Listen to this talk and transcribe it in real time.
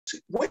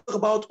when you talk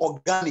about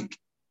organic,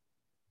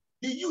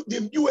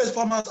 the US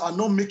farmers are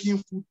not making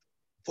food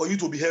for you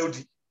to be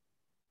healthy.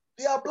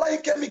 They are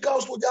applying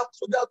chemicals to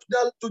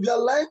their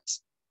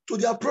lines, to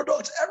their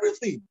products,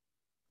 everything.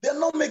 They're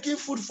not making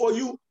food for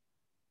you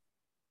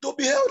to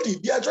be healthy.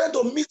 They are trying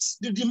to meet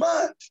the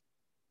demand.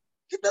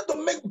 They're trying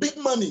to make big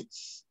money.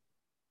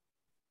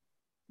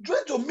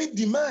 Trying to meet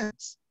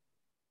demands.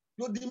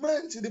 Your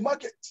demands in the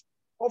market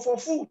or for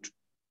food.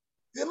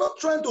 They're not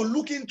trying to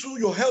look into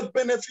your health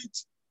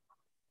benefits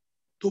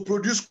to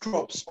produce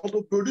crops or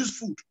to produce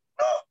food.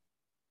 No.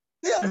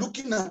 They are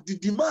looking at the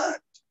demand.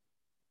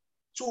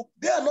 So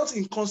they are not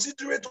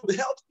inconsiderate of the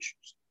health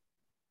issues.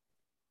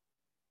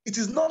 It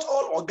is not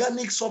all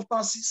organic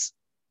substances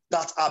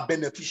that are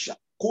beneficial.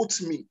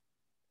 Quote me.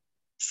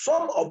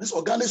 Some of these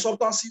organic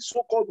substances,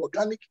 so-called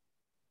organic,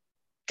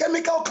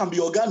 chemical can be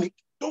organic.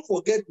 Don't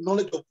forget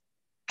knowledge of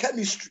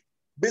chemistry,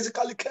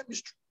 basically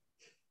chemistry,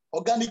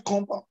 organic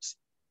compounds.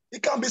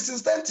 It can be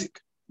synthetic.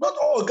 Not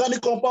all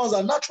organic compounds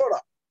are natural.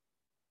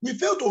 We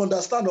fail to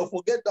understand or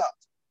forget that.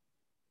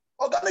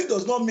 Organic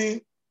does not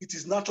mean it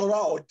is natural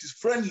or it is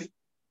friendly.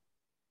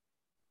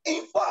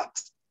 In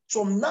fact,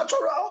 some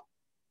natural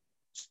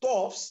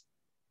stuffs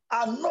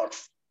are not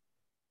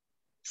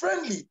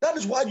friendly. That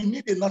is why you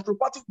need a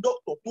naturopathic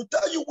doctor to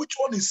tell you which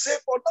one is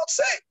safe or not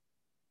safe.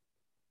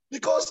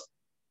 Because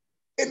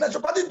a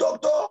naturopathic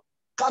doctor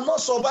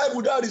cannot survive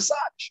without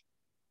research.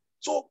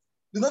 So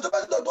the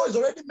naturopathic doctor is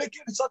already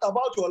making research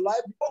about your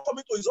life before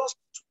coming to his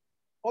hospital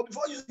or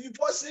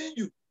before seeing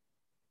you.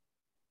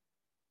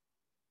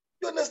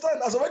 You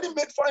understand? Has already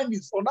made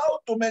findings on how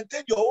to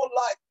maintain your whole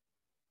life,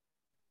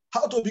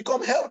 how to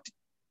become healthy.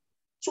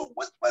 So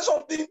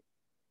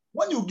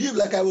when you give,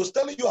 like I was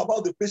telling you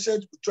about the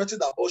patient with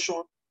threatened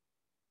abortion,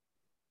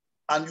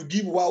 and you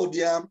give wild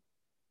yam,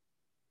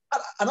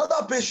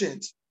 another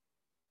patient,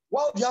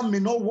 wild yam may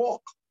not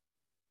work.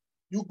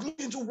 You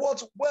look into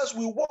what else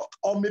will work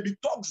or may be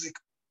toxic.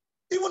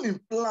 Even in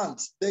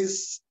plants, there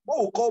is what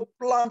we call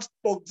plant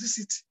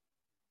toxicity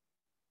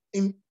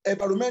in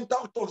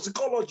environmental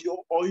toxicology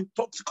or in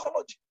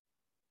toxicology.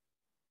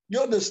 You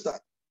understand?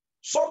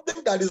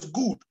 Something that is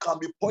good can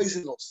be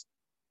poisonous.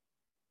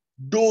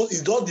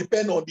 It does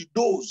depend on the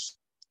dose.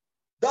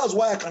 That's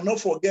why I cannot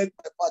forget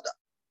my father,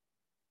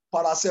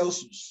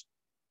 Paracelsus,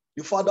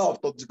 the father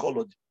of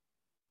toxicology.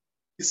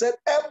 He said,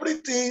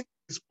 everything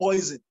is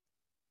poison.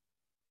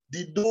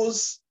 The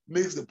dose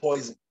makes the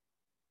poison.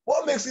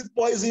 What makes it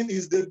poison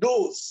is the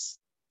dose,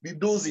 the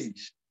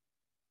dosage.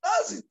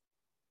 That's it.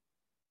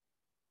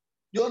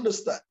 You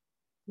understand?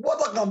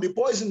 Water can be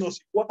poisonous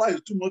if water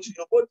is too much in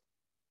your body.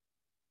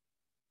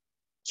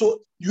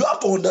 So you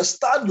have to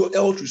understand your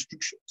health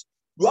restrictions.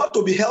 You have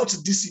to be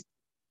health disciplined.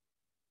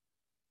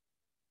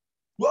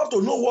 You have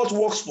to know what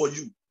works for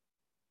you.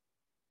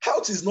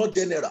 Health is not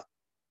general.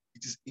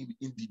 It is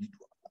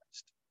individual.